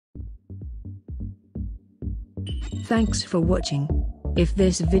Thanks for watching. If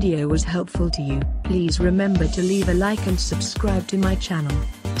this video was helpful to you, please remember to leave a like and subscribe to my channel,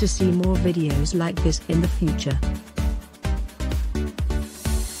 to see more videos like this in the future.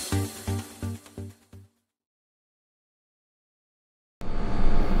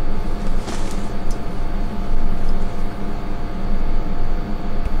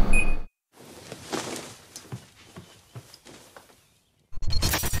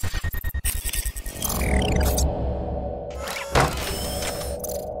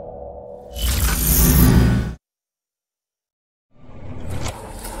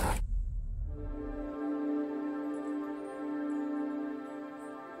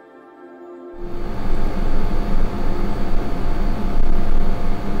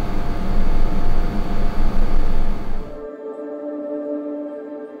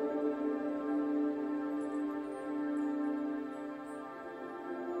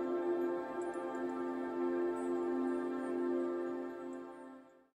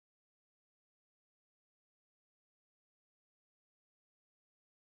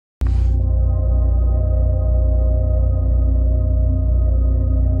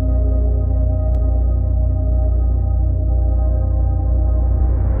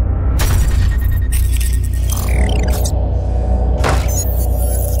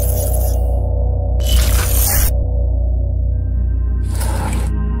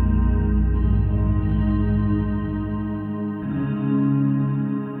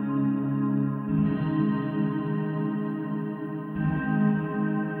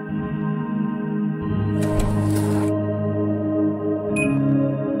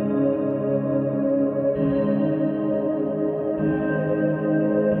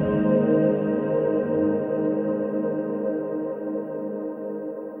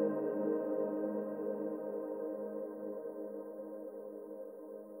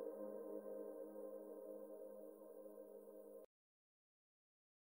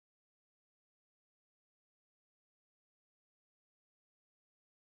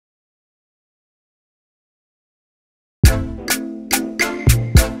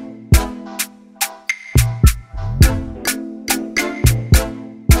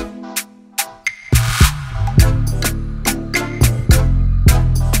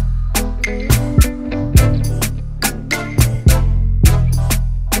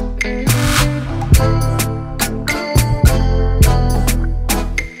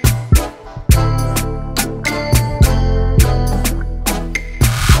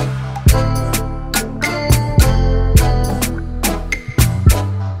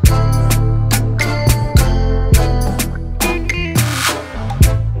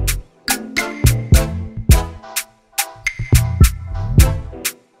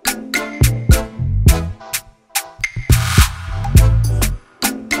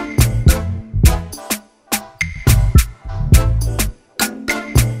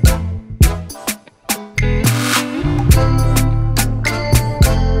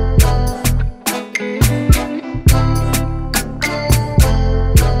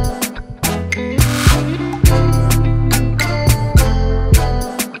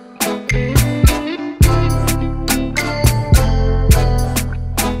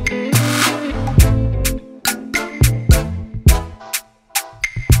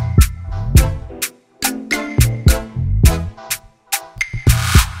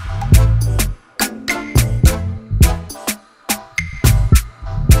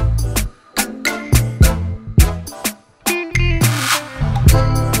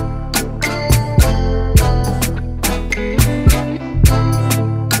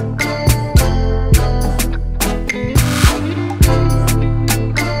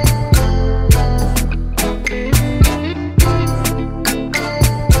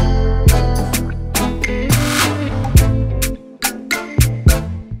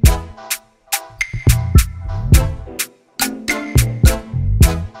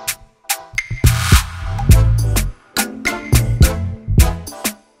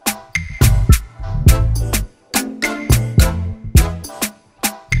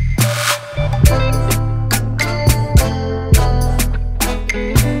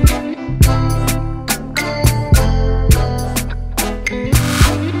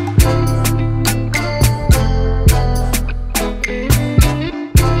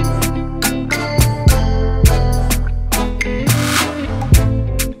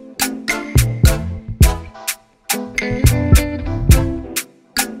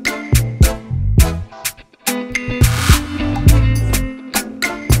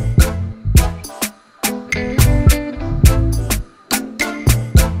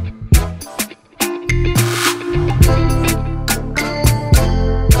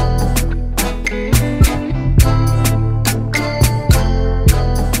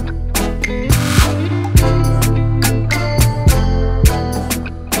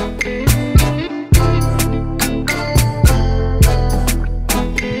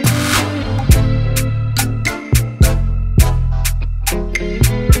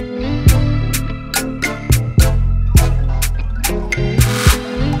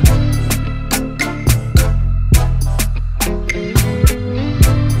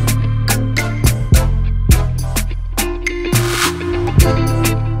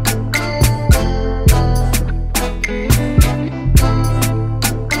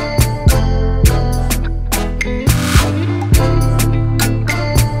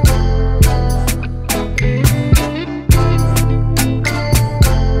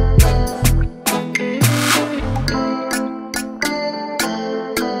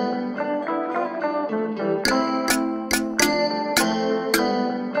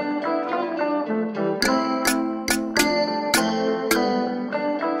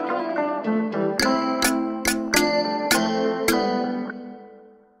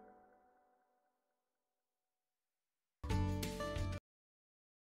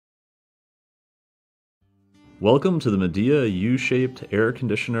 Welcome to the Medea U-shaped air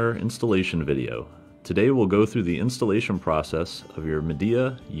conditioner installation video. Today we'll go through the installation process of your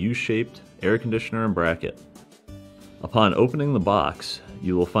Medea U-shaped air conditioner and bracket. Upon opening the box,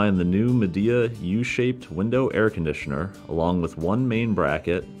 you will find the new Medea U-shaped window air conditioner along with one main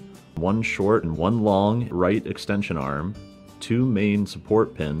bracket, one short and one long right extension arm, two main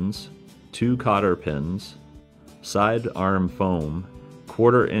support pins, two cotter pins, side arm foam,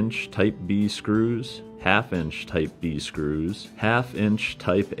 1/4 inch type B screws, 1/2 inch type B screws, 1/2 inch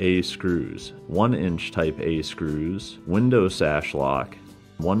type A screws, 1 inch type A screws, window sash lock,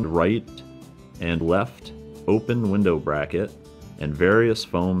 one right and left open window bracket, and various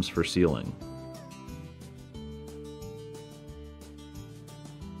foams for sealing.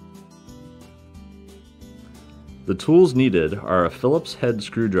 The tools needed are a Phillips head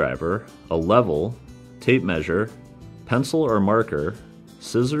screwdriver, a level, tape measure, pencil or marker,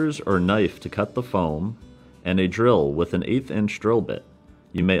 scissors or knife to cut the foam, and a drill with an 1/8 inch drill bit.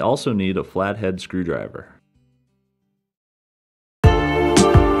 You may also need a flathead screwdriver.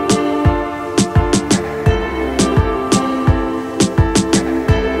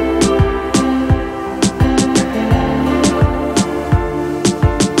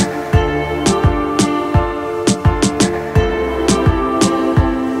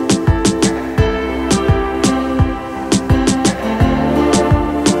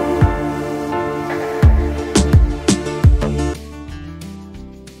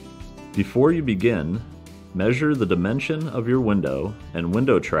 Before you begin, measure the dimension of your window and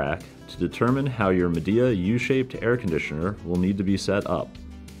window track to determine how your Medea U-shaped air conditioner will need to be set up.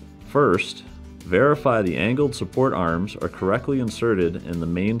 First, verify the angled support arms are correctly inserted in the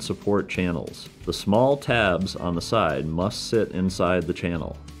main support channels. The small tabs on the side must sit inside the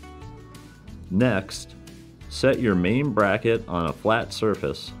channel. Next, set your main bracket on a flat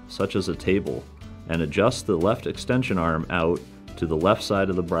surface, such as a table, and adjust the left extension arm out to the left side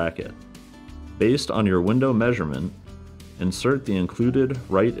of the bracket. Based on your window measurement, insert the included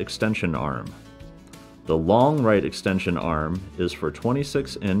right extension arm. The long right extension arm is for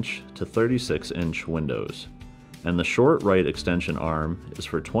 26 inch to 36 inch windows, and the short right extension arm is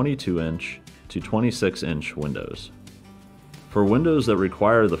for 22 inch to 26 inch windows. For windows that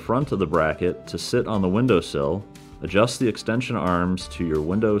require the front of the bracket to sit on the windowsill, adjust the extension arms to your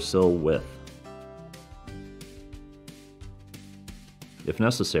windowsill width. If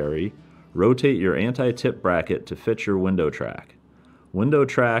necessary, rotate your anti-tip bracket to fit your window track. Window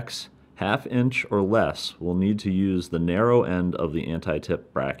tracks 1/2 inch or less will need to use the narrow end of the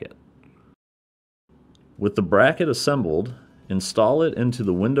anti-tip bracket. With the bracket assembled, install it into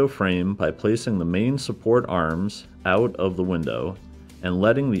the window frame by placing the main support arms out of the window and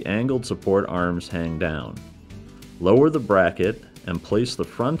letting the angled support arms hang down. Lower the bracket and place the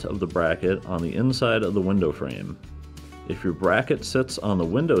front of the bracket on the inside of the window frame. If your bracket sits on the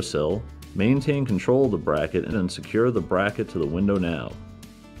windowsill, maintain control of the bracket and secure the bracket to the window now.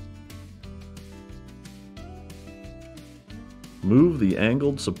 Move the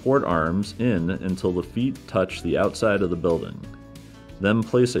angled support arms in until the feet touch the outside of the building. Then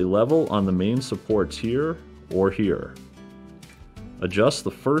place a level on the main supports here or here. Adjust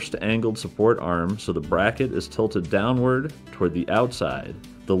the first angled support arm so the bracket is tilted downward toward the outside.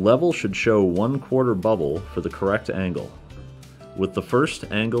 The level should show 1/4 bubble for the correct angle. With the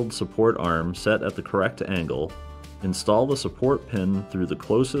first angled support arm set at the correct angle, install the support pin through the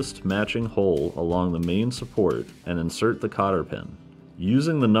closest matching hole along the main support and insert the cotter pin.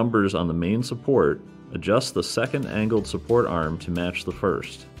 Using the numbers on the main support, adjust the second angled support arm to match the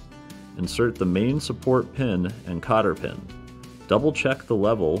first. Insert the main support pin and cotter pin. Double check the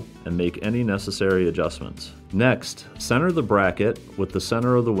level and make any necessary adjustments. Next, center the bracket with the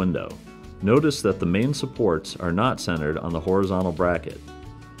center of the window. Notice that the main supports are not centered on the horizontal bracket,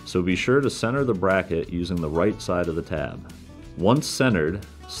 so be sure to center the bracket using the right side of the tab. Once centered,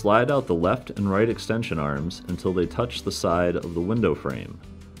 slide out the left and right extension arms until they touch the side of the window frame.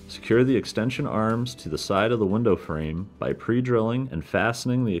 Secure the extension arms to the side of the window frame by pre-drilling and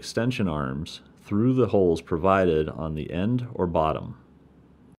fastening the extension arms through the holes provided on the end or bottom.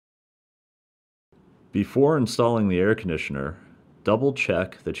 Before installing the air conditioner, double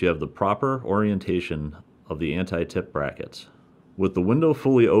check that you have the proper orientation of the anti-tip brackets. With the window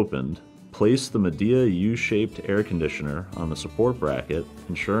fully opened, place the Medea U-shaped air conditioner on the support bracket,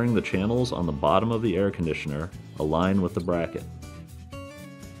 ensuring the channels on the bottom of the air conditioner align with the bracket.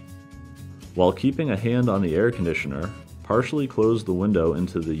 While keeping a hand on the air conditioner, partially close the window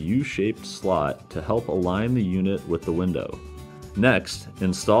into the U-shaped slot to help align the unit with the window. Next,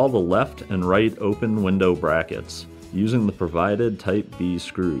 install the left and right open window brackets using the provided Type B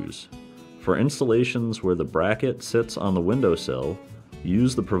screws. For installations where the bracket sits on the windowsill,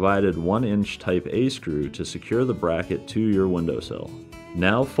 use the provided 1-inch Type A screw to secure the bracket to your windowsill.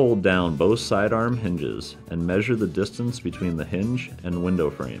 Now fold down both sidearm hinges and measure the distance between the hinge and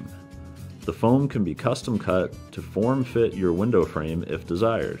window frame. The foam can be custom cut to form fit your window frame if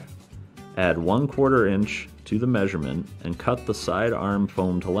desired. Add 1/4 inch to the measurement and cut the sidearm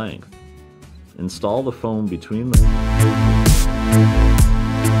foam to length. Install the foam between the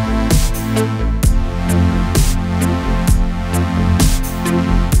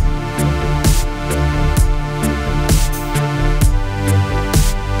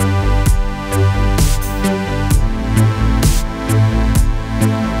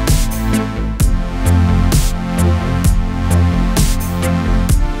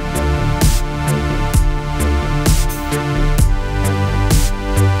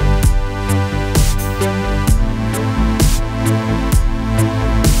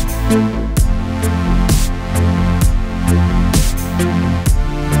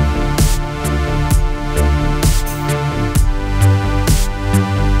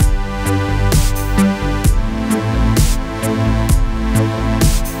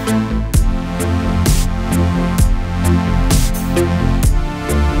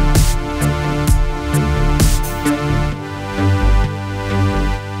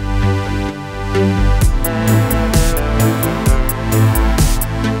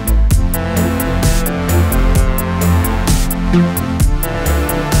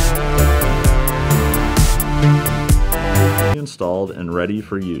installed and ready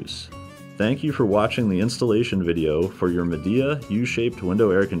for use. Thank you for watching the installation video for your Medea U-shaped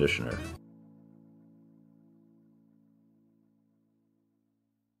window air conditioner.